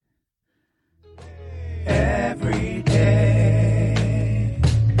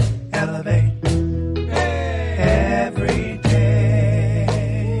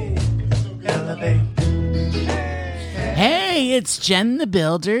Jen the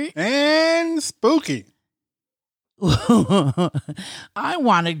Builder. And Spooky. I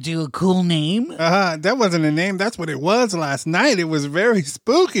want to do a cool name. That wasn't a name. That's what it was last night. It was very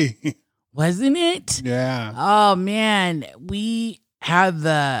spooky. Wasn't it? Yeah. Oh, man. I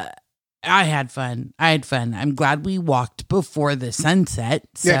had fun. I'm glad we walked before the sunset.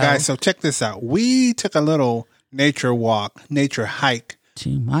 Yeah, guys. So check this out. We took a little nature hike.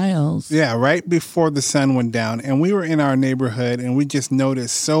 2 miles. Yeah, right before the sun went down. And we were in our neighborhood and we just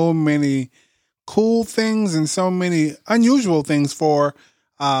noticed so many cool things and so many unusual things for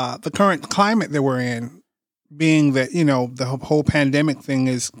the current climate that we're in, being that, the whole pandemic thing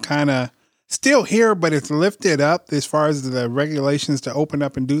is kind of still here, but it's lifted up as far as the regulations to open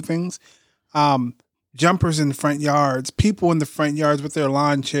up and do things. Jumpers in the front yards, people in the front yards with their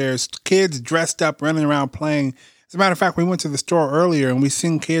lawn chairs, kids dressed up, running around playing. As a matter of fact, we went to the store earlier and we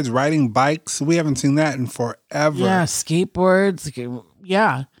seen kids riding bikes. We haven't seen that in forever. Yeah, skateboards.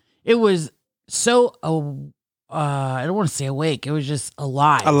 Yeah, it was so, I don't want to say awake. It was just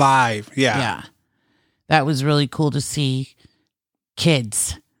alive. Alive, yeah. Yeah. That was really cool to see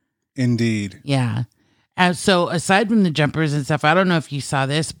kids. Indeed. Yeah. And so aside from the jumpers and stuff, I don't know if you saw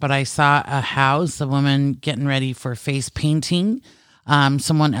this, but I saw a house, a woman getting ready for face painting.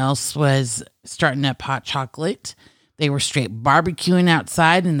 Someone else was starting up hot chocolate. They were straight barbecuing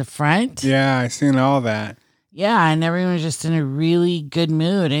outside in the front. Yeah, I seen all that. Yeah, and everyone was just in a really good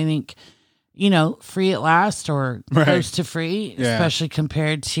mood. I think, free at last or close to free, especially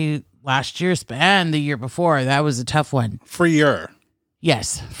compared to last year's and the year before. That was a tough one. Freer.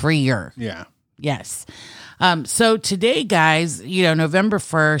 Yes, freer. Yeah. Yes. So today, guys, November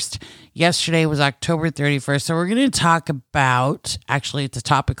 1st, yesterday was October 31st. So we're going to talk about, actually, it's a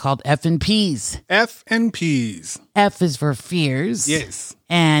topic called F and P's. F and P's. F is for fears. Yes.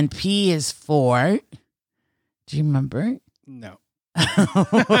 And P is for, do you remember? No.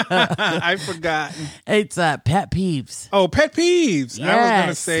 I forgot. It's pet peeves. Oh, pet peeves. Yes. I was going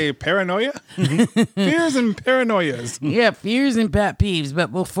to say paranoia. Fears and paranoias. Yeah, fears and pet peeves.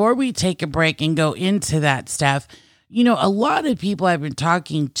 But before we take a break and go into that stuff, a lot of people I've been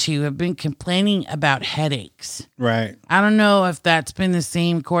talking to have been complaining about headaches. Right. I don't know if that's been the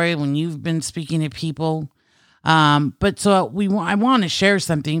same, Corey, when you've been speaking to people. But so I want to share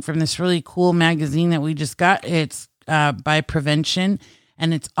something from this really cool magazine that we just got. It's by Prevention,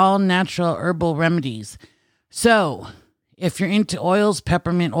 and it's all natural herbal remedies. So if you're into oils,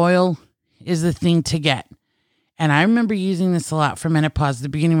 peppermint oil is the thing to get. And I remember using this a lot for menopause, the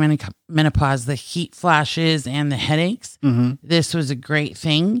beginning of menopause, the heat flashes and the headaches. Mm-hmm. This was a great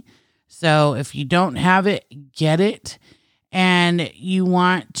thing. So if you don't have it, get it. And you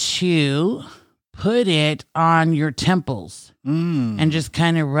want to put it on your temples and just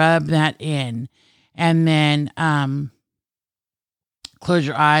kind of rub that in. And then close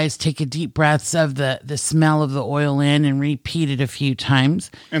your eyes, take a deep breaths of the smell of the oil in and repeat it a few times.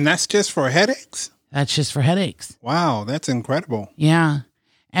 And that's just for headaches? That's just for headaches. Wow, that's incredible. Yeah.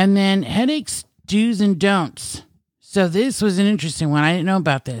 And then headaches, do's and don'ts. So this was an interesting one. I didn't know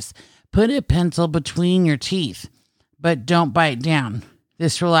about this. Put a pencil between your teeth, but don't bite down.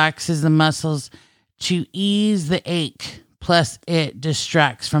 This relaxes the muscles to ease the ache. Plus, it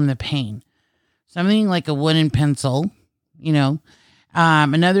distracts from the pain. Something like a wooden pencil,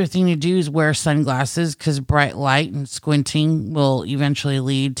 Another thing to do is wear sunglasses because bright light and squinting will eventually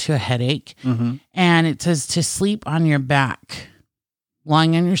lead to a headache. Mm-hmm. And it says to sleep on your back.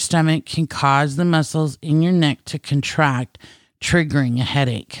 Lying on your stomach can cause the muscles in your neck to contract, triggering a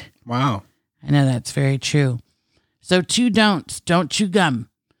headache. Wow. I know that's very true. So 2 don'ts. Don't chew gum.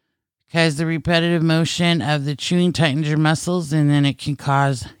 Because the repetitive motion of the chewing tightens your muscles and then it can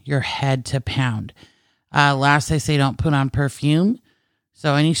cause your head to pound. Last, I say don't put on perfume.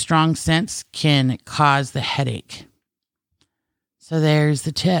 So any strong scents can cause the headache. So there's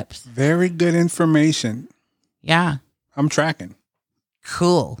the tips. Very good information. Yeah. I'm tracking.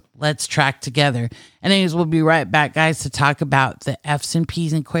 Cool. Let's track together. And anyways, we'll be right back, guys, to talk about the F's and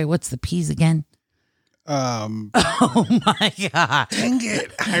P's. And Quay, what's the P's again? Oh my God. Dang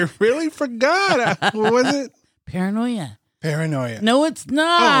it. I really forgot. What was it? Paranoia. Paranoia. No, it's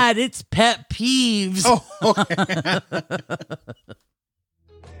not. Oh. It's pet peeves. Oh, okay.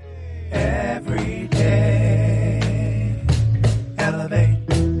 Every day, elevate.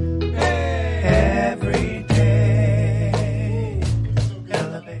 Every day,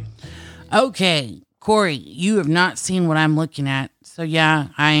 elevate. Okay, Corey, you have not seen what I'm looking at. So yeah,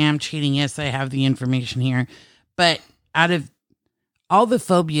 I am cheating. Yes, I have the information here. But out of all the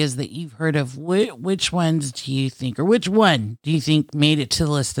phobias that you've heard of, which ones do you think, or which one do you think made it to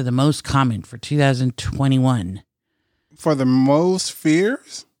the list of the most common for 2021? For the most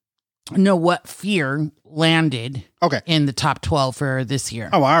fears? No, what fear landed Okay. in the top 12 for this year?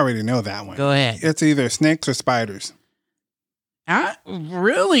 Oh, I already know that one. Go ahead. It's either snakes or spiders.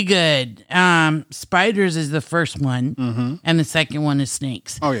 Really good. Spiders is the first one, Mm-hmm. and the second one is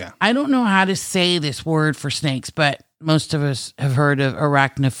snakes. Oh, yeah. I don't know how to say this word for snakes, but most of us have heard of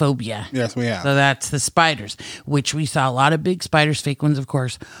arachnophobia. Yes, we have. So that's the spiders, which we saw a lot of big spiders, fake ones, of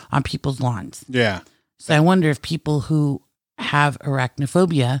course, on people's lawns. Yeah. So I wonder if people who have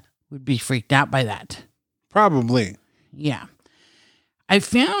arachnophobia would be freaked out by that. Probably. Yeah. I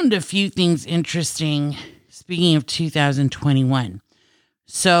found a few things interesting, speaking of 2021.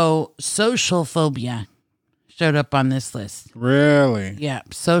 So social phobia showed up on this list. Really? Yeah,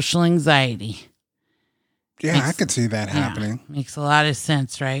 social anxiety. Yeah, I could see that happening. Yeah, makes a lot of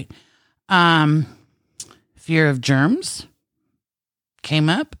sense, right? Fear of germs came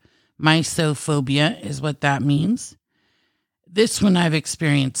up. Mysophobia is what that means. This one I've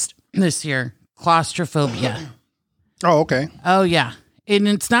experienced this year, claustrophobia. Oh, okay. Oh, yeah. And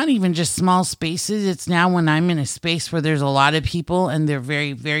it's not even just small spaces. It's now when I'm in a space where there's a lot of people and they're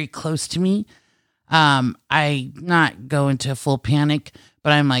very, very close to me. I not go into full panic,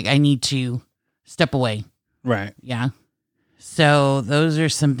 but I'm like, I need to step away. Right. Yeah. So those are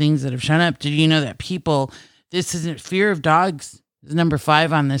some things that have shown up. Did you know that this isn't fear of dogs is number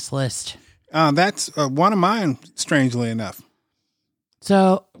 5 on this list. That's one of mine, strangely enough.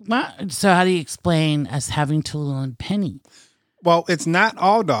 So how do you explain us having Tallulah and Penny? Well, it's not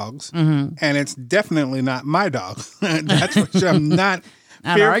all dogs, and it's definitely not my dog. That's for sure. I'm not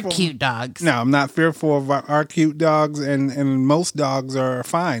Not fearful. our cute dogs. No, I'm not fearful of our cute dogs, and most dogs are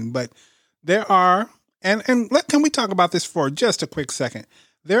fine. But there are, can we talk about this for just a quick second?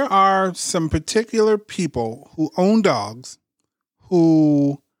 There are some particular people who own dogs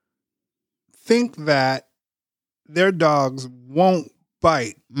who think that their dogs won't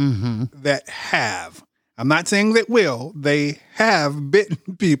bite Mm-hmm. that have. I'm not saying that will. They have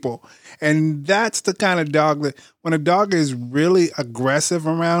bitten people. And that's the kind of dog that when a dog is really aggressive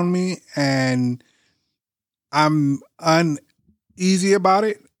around me and I'm uneasy about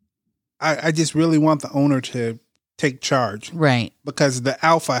it, I just really want the owner to take charge. Right. Because the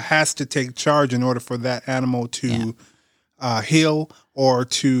alpha has to take charge in order for that animal to heal or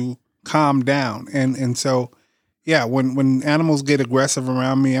to calm down. And so, yeah, when animals get aggressive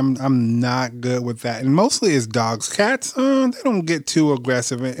around me, I'm not good with that. And mostly it's dogs. Cats, they don't get too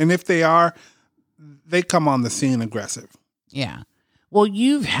aggressive. And if they are, they come on the scene aggressive. Yeah. Well,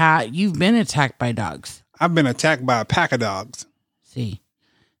 you've been attacked by dogs. I've been attacked by a pack of dogs. See,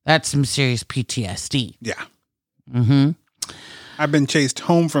 that's some serious PTSD. Yeah. Mm-hmm. I've been chased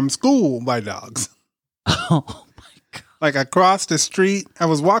home from school by dogs. Oh my God. Like I crossed the street. I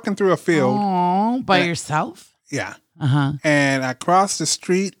was walking through a field. Oh, by yourself? Yeah. Uh-huh. And I crossed the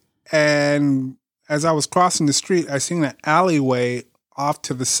street, and as I was crossing the street, I seen an alleyway off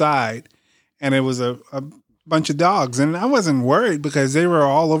to the side, and it was a bunch of dogs. And I wasn't worried because they were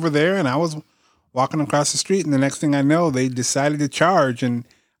all over there, and I was walking across the street, and the next thing I know, they decided to charge. And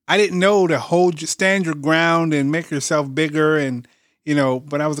I didn't know to stand your ground and make yourself bigger, and,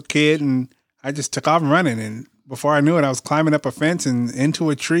 but I was a kid, and I just took off running. And before I knew it, I was climbing up a fence and into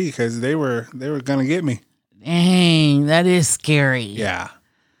a tree because they were going to get me. Dang, that is scary. Yeah.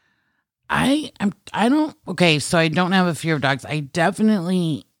 So I don't have a fear of dogs. I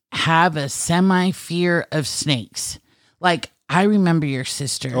definitely have a semi fear of snakes. Like, I remember your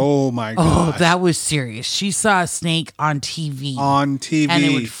sister. Oh my God. Oh, that was serious. She saw a snake on TV. On TV. And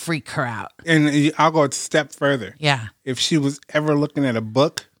it would freak her out. And I'll go a step further. Yeah. If she was ever looking at a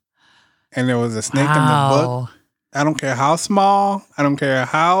book and there was a snake in the book, I don't care how small, I don't care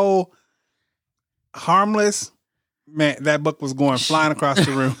how harmless, man, that book was going flying across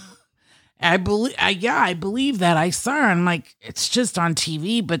the room. I believe that. I saw her. I'm like, it's just on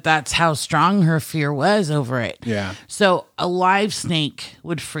TV, but that's how strong her fear was over it. Yeah. So a live snake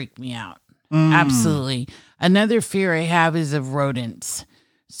would freak me out. Absolutely. Another fear I have is of rodents.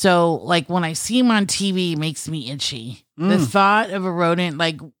 So like when I see them on TV, it makes me itchy. The thought of a rodent,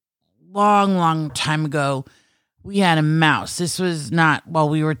 like long time ago, we had a mouse. This was not while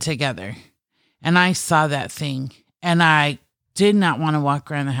we were together. And I saw that thing and I did not want to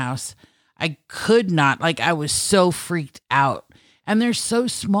walk around the house. I could not. Like, I was so freaked out. And they're so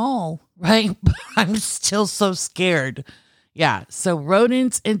small, right? But I'm still so scared. Yeah. So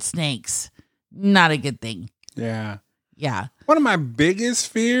rodents and snakes, not a good thing. Yeah. Yeah. One of my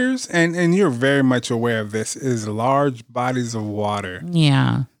biggest fears, and you're very much aware of this, is large bodies of water.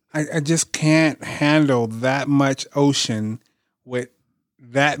 Yeah. I just can't handle that much ocean with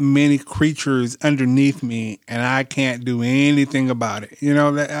that many creatures underneath me and I can't do anything about it. You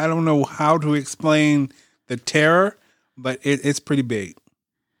know, I don't know how to explain the terror, but it's pretty big.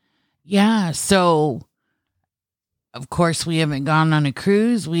 Yeah. So, of course, we haven't gone on a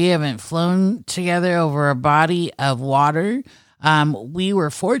cruise. We haven't flown together over a body of water. We were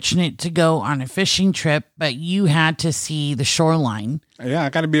fortunate to go on a fishing trip, but you had to see the shoreline. Yeah, I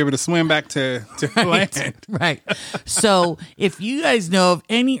got to be able to swim back to land. Right. So if you guys know of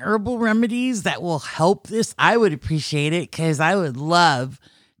any herbal remedies that will help this, I would appreciate it because I would love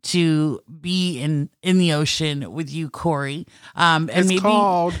to be in the ocean with you, Corey. And It's maybe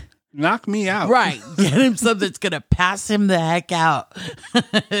called Knock Me Out. right. Get him something that's going to pass him the heck out.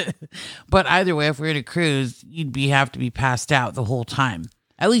 But either way, if we're in a cruise, you'd have to be passed out the whole time,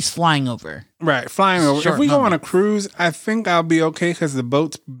 at least flying over. Right, flying over. Short If we go on a moments. cruise, I think I'll be okay because the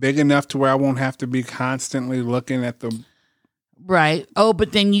boat's big enough to where I won't have to be constantly looking at the... Right. Oh,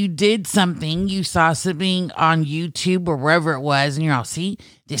 but then you did something. You saw something on YouTube or wherever it was, and you're all, see,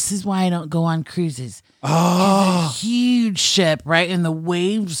 this is why I don't go on cruises. Oh, Huge ship, right? And the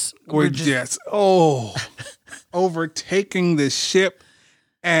waves we're just overtaking the ship.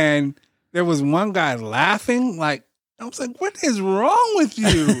 And there was one guy laughing. Like, I was like, what is wrong with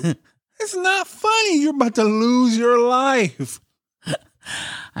you? It's not funny. You're about to lose your life.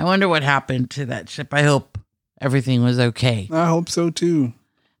 I wonder what happened to that ship. I hope everything was okay. I hope so too.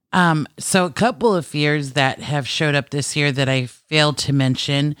 So a couple of fears that have showed up this year that I failed to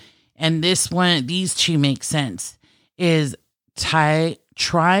mention, and these two make sense, is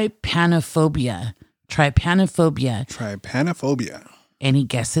trypanophobia. Trypanophobia. Any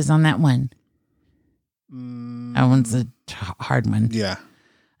guesses on that one? That one's a hard one. Yeah.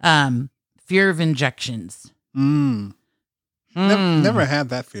 Fear of injections. Never had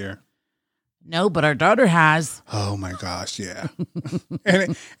that fear. No, but our daughter has. Oh my gosh, yeah.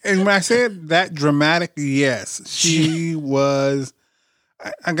 and when I said that dramatic, yes, she was.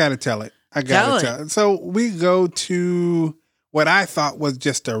 I got to tell it. I got to tell it. So we go to what I thought was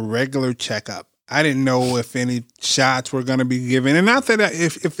just a regular checkup. I didn't know if any shots were going to be given, and not that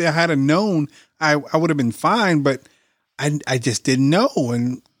if they had known, I would have been fine. But I just didn't know,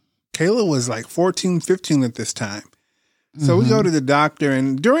 and Kayla was like 14, 15 at this time. So we go to the doctor,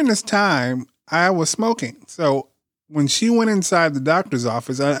 and during this time, I was smoking. So when she went inside the doctor's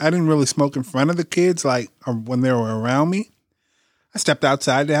office, I didn't really smoke in front of the kids, like when they were around me. I stepped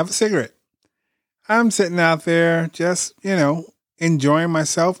outside to have a cigarette. I'm sitting out there just, enjoying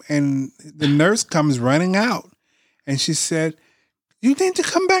myself, and the nurse comes running out, and she said, "You need to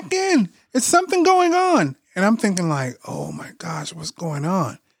come back in. It's something going on." And I'm thinking like, oh my gosh, what's going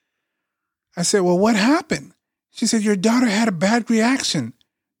on? I said, "Well, what happened?" She said, "Your daughter had a bad reaction."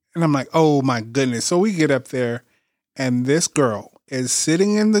 And I'm like, oh my goodness. So we get up there, and this girl is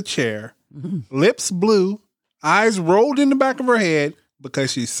sitting in the chair, lips blue, eyes rolled in the back of her head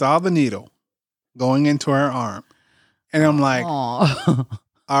because she saw the needle going into her arm. And I'm like,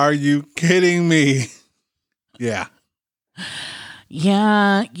 are you kidding me? Yeah.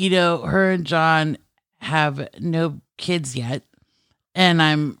 Yeah, her and John have no kids yet. And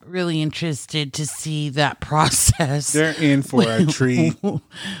I'm really interested to see that process. They're in for a treat.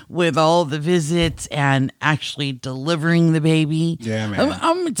 With all the visits and actually delivering the baby. Yeah, man.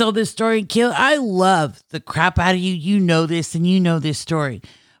 I'm going to tell this story, Kayla. I love the crap out of you. You know this, and you know this story.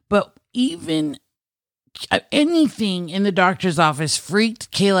 But even anything in the doctor's office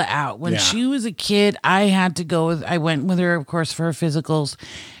freaked Kayla out. When she was a kid, I went with her, of course, for her physicals.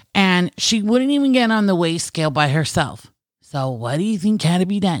 And she wouldn't even get on the weigh scale by herself. So what do you think had to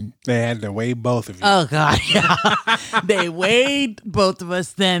be done? They had to weigh both of you. Oh, God. Yeah. They weighed both of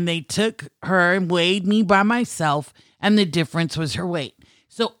us. Then they took her and weighed me by myself. And the difference was her weight.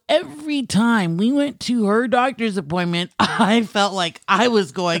 So every time we went to her doctor's appointment, I felt like I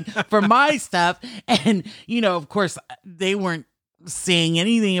was going for my stuff. And, of course, they weren't saying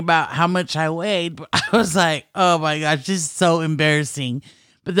anything about how much I weighed. But I was like, oh, my gosh, this is so embarrassing.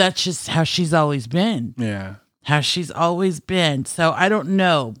 But that's just how she's always been. Yeah. How she's always been. So I don't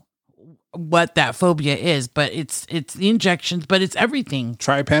know what that phobia is, but it's the injections, but it's everything.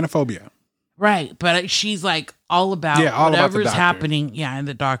 Trypanophobia. Right. But she's like all about whatever's happening. Yeah. And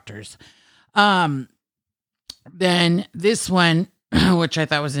the doctors. Then this one, which I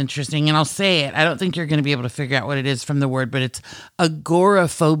thought was interesting, and I'll say it. I don't think you're going to be able to figure out what it is from the word, but it's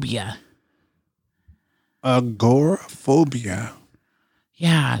agoraphobia. Agoraphobia.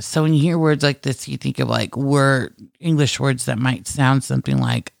 Yeah. So when you hear words like this, you think of like English words that might sound something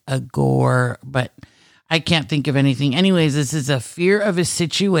like agor, but I can't think of anything. Anyways, this is a fear of a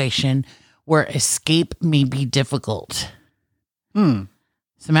situation where escape may be difficult.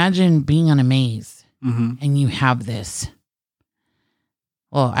 So imagine being on a maze Mm-hmm. and you have this.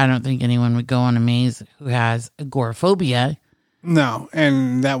 Well, I don't think anyone would go on a maze who has agoraphobia. No,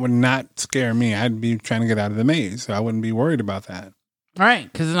 and that would not scare me. I'd be trying to get out of the maze, so I wouldn't be worried about that. Right,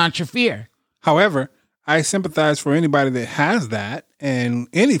 because it's not your fear. However, I sympathize for anybody that has that and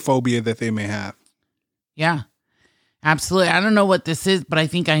any phobia that they may have. Yeah, absolutely. I don't know what this is, but I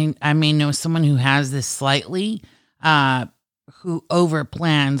think I may know someone who has this slightly, who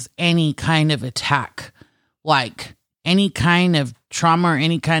overplans any kind of attack, like any kind of trauma or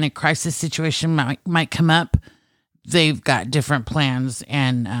any kind of crisis situation might come up. They've got different plans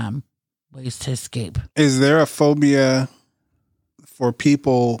and ways to escape. Is there a phobia for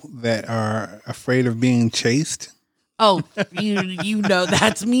people that are afraid of being chased? Oh, you know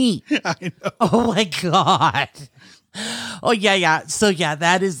that's me. I know. Oh my God. Oh yeah. So yeah,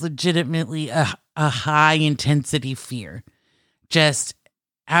 that is legitimately a high intensity fear. Just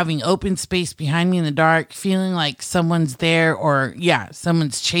having open space behind me in the dark, feeling like someone's there or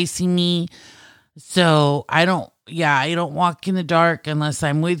someone's chasing me. So I don't walk in the dark unless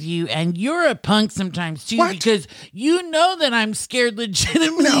I'm with you. And you're a punk sometimes too, What? because you know that I'm scared,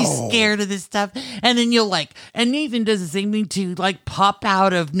 legitimately No. scared of this stuff. And then you'll and Nathan does the same thing too, pop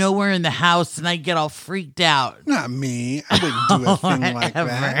out of nowhere in the house and I get all freaked out. Not me. I wouldn't do a thing like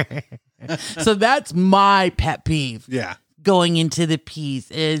that. Whatever. So that's my pet peeve Yeah. going into the piece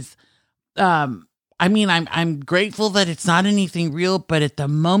is, I'm grateful that it's not anything real, but at the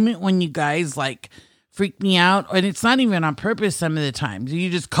moment when you guys freak me out, and it's not even on purpose some of the times, you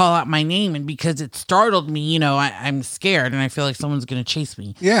just call out my name, and because it startled me, I'm scared and I feel like someone's going to chase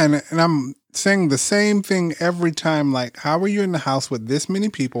me. Yeah, and I'm saying the same thing every time. Like, how are you in the house with this many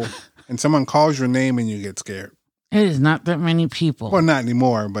people and someone calls your name and you get scared? It is not that many people. Well, not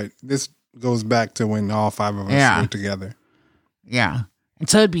anymore, but this goes back to when all five of us were together. Yeah. And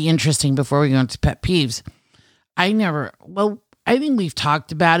so it'd be interesting before we go into pet peeves. I think we've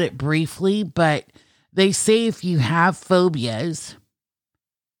talked about it briefly, but they say if you have phobias,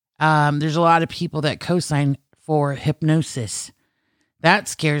 there's a lot of people that co-sign for hypnosis. That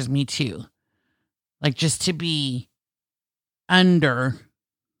scares me too. Just to be under.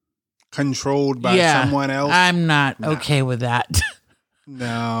 Controlled by someone else? I'm not okay with that.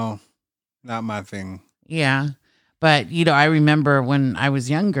 No, not my thing. Yeah. But, I remember when I was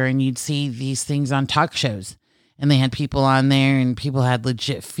younger and you'd see these things on talk shows and they had people on there and people had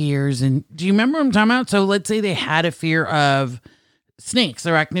legit fears. And do you remember what I'm talking about? So let's say they had a fear of snakes,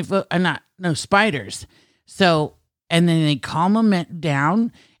 spiders. So, and then they calm them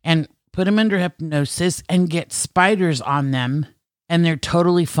down and put them under hypnosis and get spiders on them and they're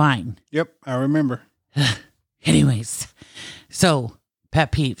totally fine. Yep, I remember. Anyways, so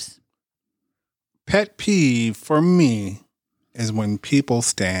pet peeves. Pet peeve for me is when people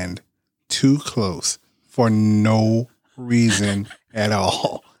stand too close for no reason at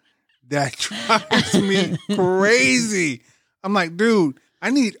all. That drives me crazy. I'm like, dude, I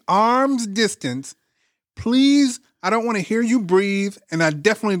need arm's distance. Please, I don't want to hear you breathe, and I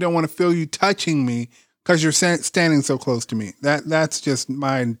definitely don't want to feel you touching me because you're standing so close to me. That's just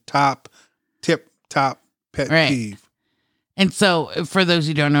my top pet peeve. And so, for those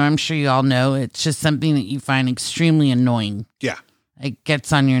who don't know, I'm sure you all know, it's just something that you find extremely annoying. Yeah. It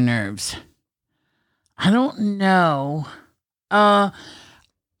gets on your nerves. I don't know. I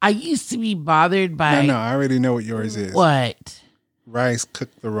used to be bothered by... No, I already know what yours is. What? Rice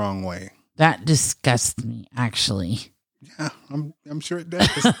cooked the wrong way. That disgusts me, actually. Yeah, I'm sure it does.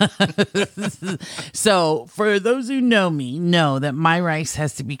 So, for those who know me, know that my rice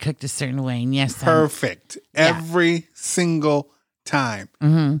has to be cooked a certain way. And yes, perfect. Every single time.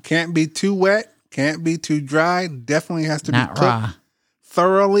 Mm-hmm. Can't be too wet. Can't be too dry. Definitely has to not be cooked raw.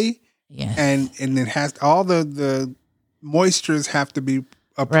 Thoroughly. Yes. And it has all the moistures have to be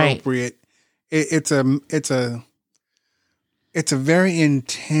appropriate. Right. It's a very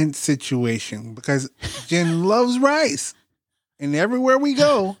intense situation because Jen loves rice. And everywhere we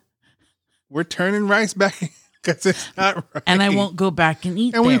go, we're turning rice back because it's not right. And I won't go back and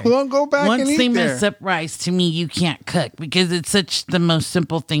eat and there. we won't go back Once and eat they there. mess up rice, to me, you can't cook because it's such the most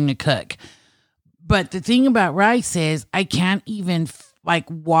simple thing to cook. But the thing about rice is I can't even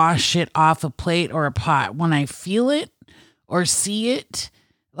wash it off a plate or a pot. When I feel it or see it,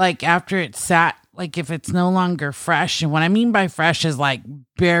 after it's sat, if it's no longer fresh. And what I mean by fresh is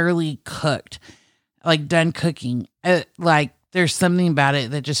barely cooked, done cooking. There's something about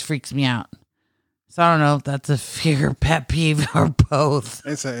it that just freaks me out. So I don't know if that's a fear, pet peeve, or both.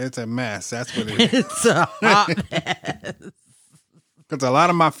 It's a mess. That's what it is. It's a hot mess. Because a lot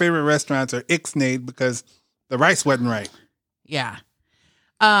of my favorite restaurants are ixnayed because the rice wasn't right. Yeah.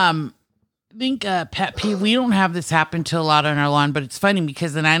 I think pet peeve, we don't have this happen to a lot on our lawn, but it's funny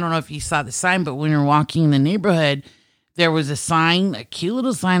because then I don't know if you saw the sign, but when you're walking in the neighborhood, there was a sign, a cute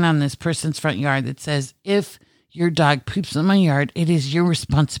little sign on this person's front yard that says, if your dog poops in my yard, it is your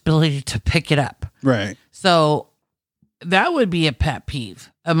responsibility to pick it up. Right. So that would be a pet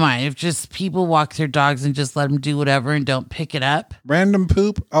peeve of mine. If just people walk their dogs and just let them do whatever and don't pick it up. Random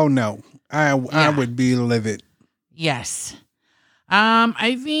poop? Oh, no. I would be livid. Yes.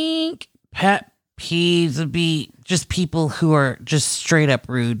 I think pet peeves would be just people who are just straight up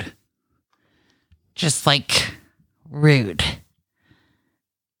rude. Just like rude.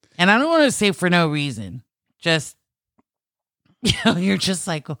 And I don't want to say for no reason. Just, you're just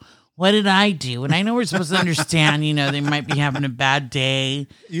like, what did I do? And I know we're supposed to understand, they might be having a bad day.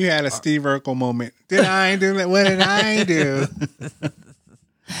 You had a Steve Urkel moment. Did I do that? What did I do?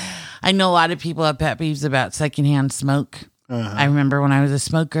 I know a lot of people have pet peeves about secondhand smoke. I remember when I was a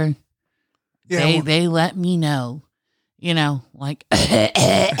smoker, they let me know, like, oh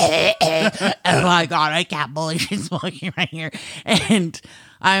my God, I can't believe she's smoking right here. And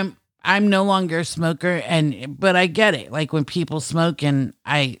I'm no longer a smoker, but I get it. Like when people smoke and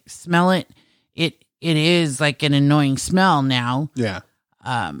I smell it, it is like an annoying smell now. Yeah.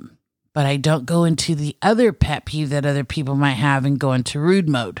 But I don't go into the other pet peeve that other people might have and go into rude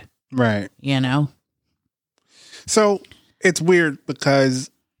mode. Right. So it's weird because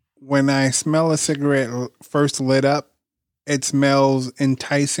when I smell a cigarette first lit up, it smells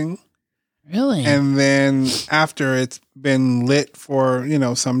enticing. Really? And then after it's been lit for,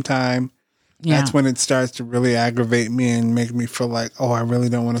 some time, that's when it starts to really aggravate me and make me feel like, oh, I really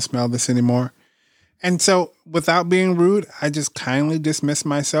don't want to smell this anymore. And so without being rude, I just kindly dismiss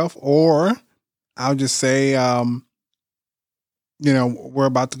myself, or I'll just say, we're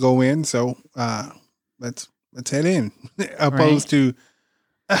about to go in. So let's head in, opposed to,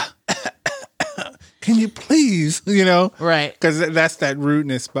 can you please, right. Because that's that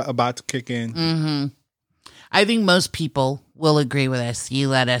rudeness about to kick in. Mm-hmm. I think most people will agree with us. You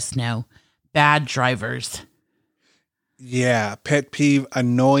let us know. Bad drivers. Yeah. Pet peeve,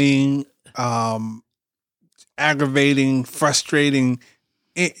 annoying, aggravating, frustrating.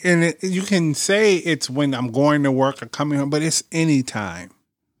 You can say it's when I'm going to work or coming home, but it's any time.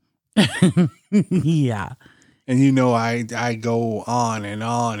 Yeah. And I go on and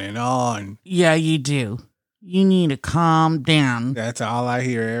on and on. Yeah, you do. You need to calm down. That's all I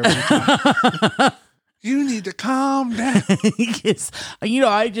hear every time. You need to calm down. Yes.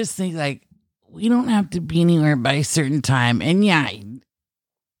 I just think like we don't have to be anywhere by a certain time. And yeah,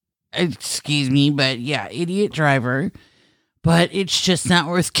 excuse me, but yeah, idiot driver. But it's just not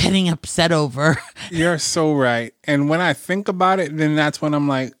worth getting upset over. You're so right. And when I think about it, then that's when I'm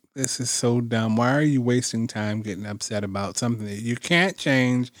like, this is so dumb. Why are you wasting time getting upset about something that you can't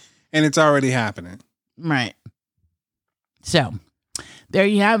change and it's already happening? Right. So there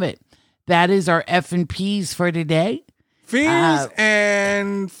you have it. That is our F&Ps for today. Fears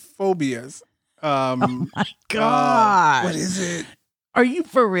and phobias. Oh my God. What is it? Are you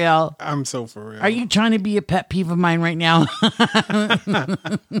for real? I'm so for real. Are you trying to be a pet peeve of mine right now?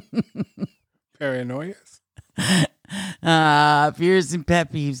 Paranoias? Fears and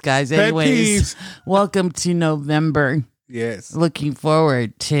pet peeves, guys. Pet Anyways, peeves. Welcome to November. Yes. Looking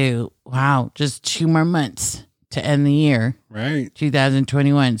forward to, just 2 more months to end the year. Right.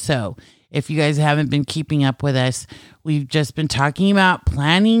 2021. So if you guys haven't been keeping up with us, we've just been talking about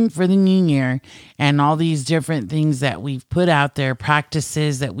planning for the new year and all these different things that we've put out there,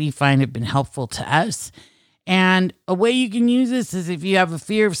 practices that we find have been helpful to us. And a way you can use this is if you have a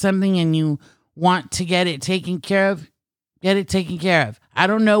fear of something and you want to get it taken care of, get it taken care of. I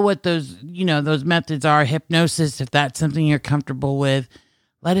don't know what those methods are, hypnosis, if that's something you're comfortable with.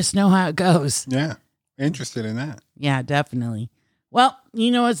 Let us know how it goes. Yeah. Interested in that. Yeah, definitely. Well,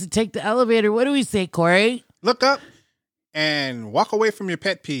 it's to take the elevator. What do we say, Corey? Look up and walk away from your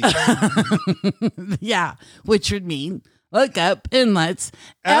pet peeve. Yeah, which would mean look up and let's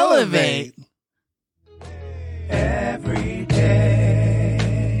elevate. Every day.